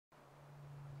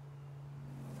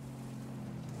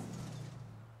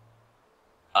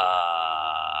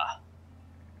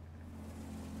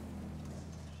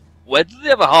Where did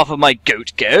the other half of my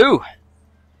goat go?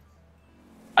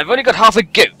 I've only got half a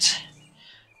goat.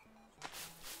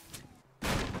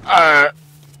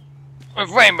 With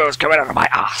rainbows coming out of my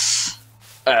ass.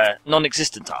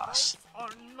 Non-existent ass. Are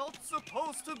not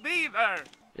supposed to be there.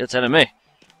 You're telling me.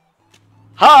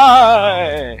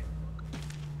 Hi!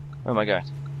 Where am I going?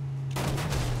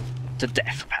 To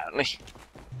death, apparently.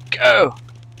 Go!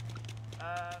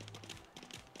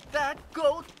 That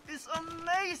goat is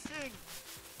amazing.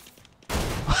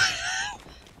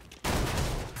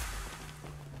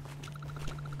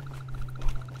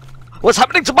 What's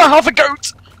happening to my half a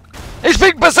goat? It's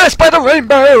being possessed by the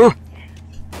rainbow!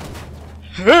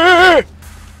 Look,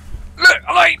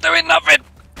 I ain't doing nothing!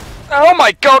 Oh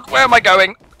my god, where am I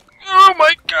going? Oh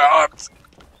my god!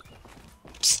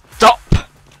 Stop!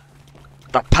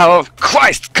 The power of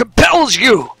Christ compels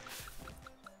you!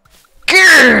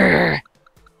 Grrr!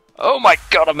 Oh my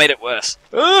god, I made it worse.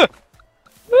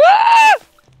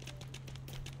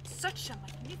 Such a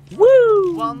magnificent.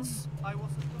 Woo! Once I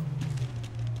was a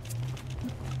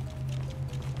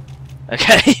goat.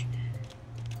 Okay.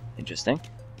 Interesting.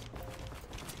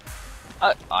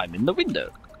 I'm in the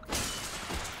window.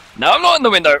 No, I'm not in the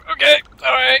window. Okay,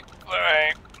 alright,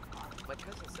 alright. My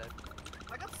cousin said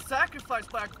I got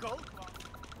sacrificed by a goat once.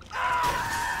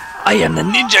 I am the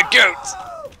ninja goat.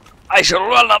 I shall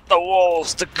run up the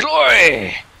walls to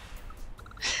glory.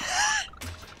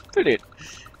 Brilliant.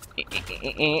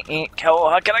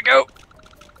 How can I go?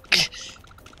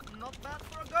 Not bad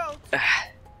for a goat.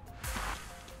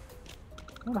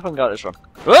 Where the fuck got this from?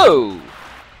 Whoa!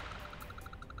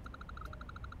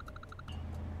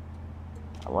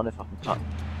 I wonder if I can climb.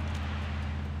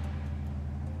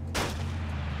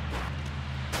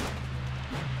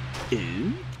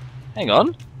 Ooh. Hang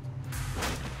on.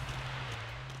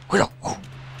 Wait.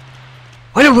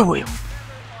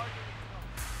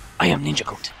 I am Ninja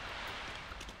Goat.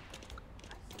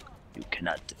 You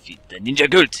cannot defeat the Ninja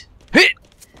Goat. Hit!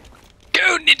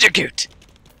 Go, Ninja Goat!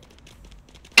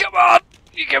 Come on!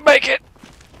 You can make it!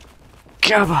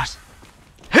 Come on!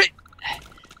 Hit!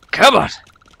 Come on!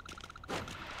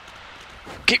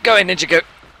 Keep going, Ninja Goat!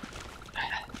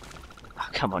 Oh,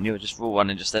 come on, you were just rule one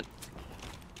and just then.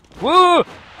 Woo! Never hit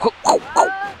a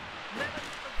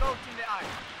goat in the eye.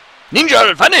 Ninja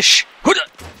will vanish! Huda!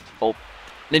 Oh,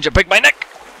 Ninja break my neck!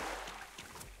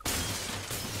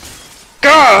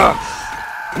 Gah!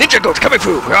 Ninja Goat coming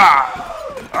through!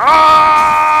 Ah!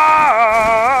 Ah!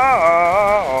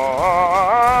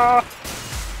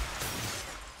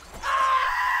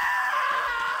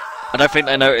 I don't think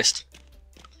they noticed.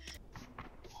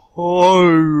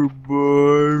 Hi,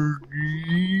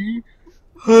 buddy.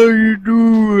 How you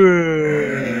doing?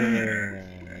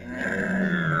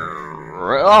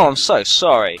 Oh, I'm so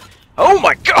sorry. Oh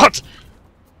my god!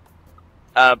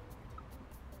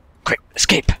 Quick,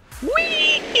 escape! Whee!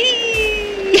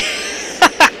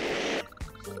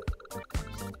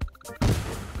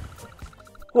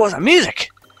 What was that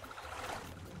music?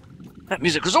 That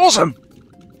music was awesome!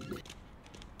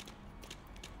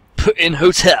 Put in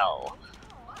hotel.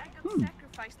 I got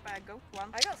sacrificed by a goat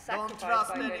once. I got Don't sacrificed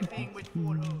trust by a goat. anything with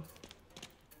four hooves.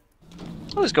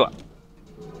 Oh, let's go up.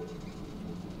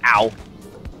 Ow.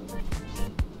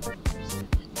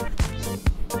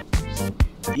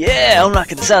 Yeah, I'm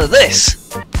liking the sound of this. Is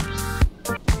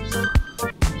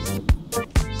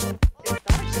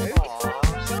that a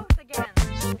goat again?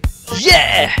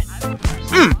 Yeah!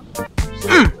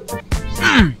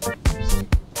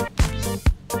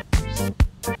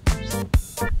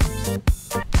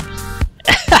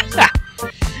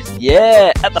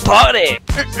 Yeah, at the party!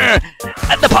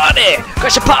 At the party!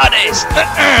 Crash the parties!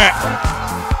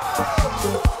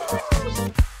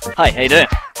 Hi, how you doing?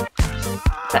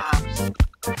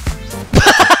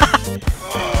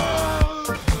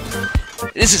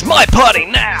 This is my party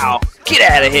now! Get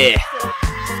out of here!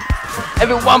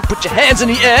 Everyone put your hands in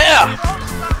the air!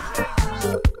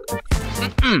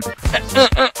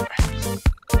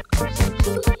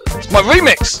 It's my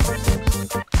remix!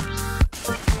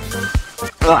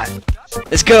 Right,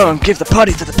 let's go and give the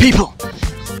party to the people!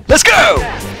 Let's go! I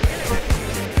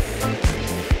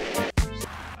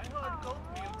heard goat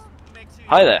milk makes you.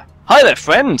 Hi there. Hi there,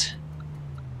 friend!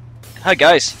 Hi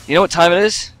guys, you know what time it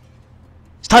is?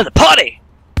 It's time to party!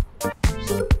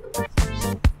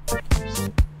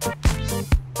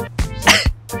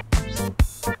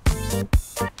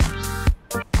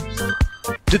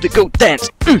 Do the goat dance!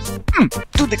 Do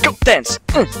the goat dance!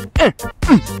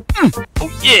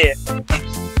 Oh yeah!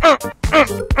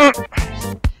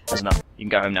 That's enough. You can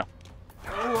go home now.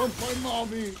 I want my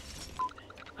mommy.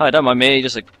 Hi, don't mind me,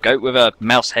 just a goat with a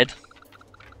mouse head.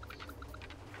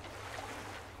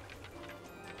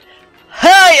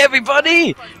 Hi,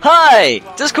 everybody! Hi!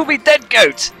 Just call me Dead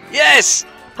Goat! Yes!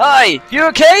 Hi! You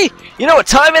okay? You know what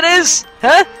time it is?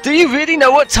 Huh? Do you really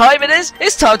know what time it is?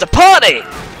 It's time to party!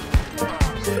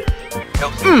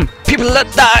 People are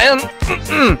dying!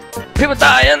 People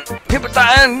dying! People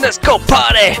dying! Let's go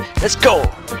party! Let's go!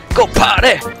 Go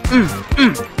party!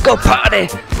 Go party!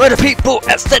 Where the people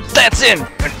as they're dancing!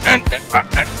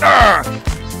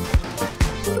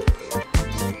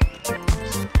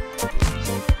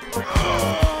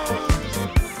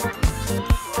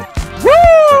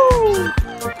 Woo!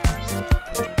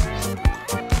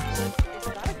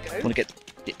 Wanna get?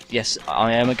 Yes,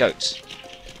 I am a goat,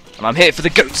 and I'm here for the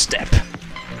goat step.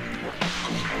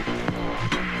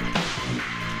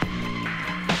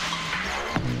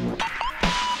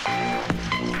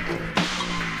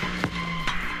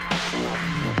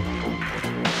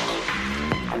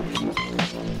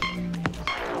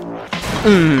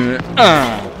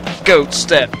 Goat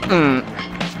step.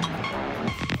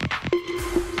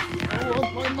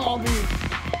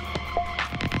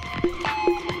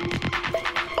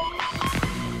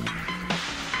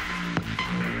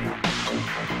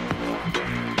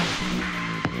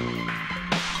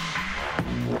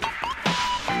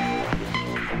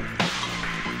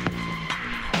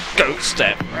 Goat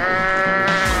step.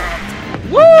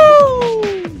 Woo!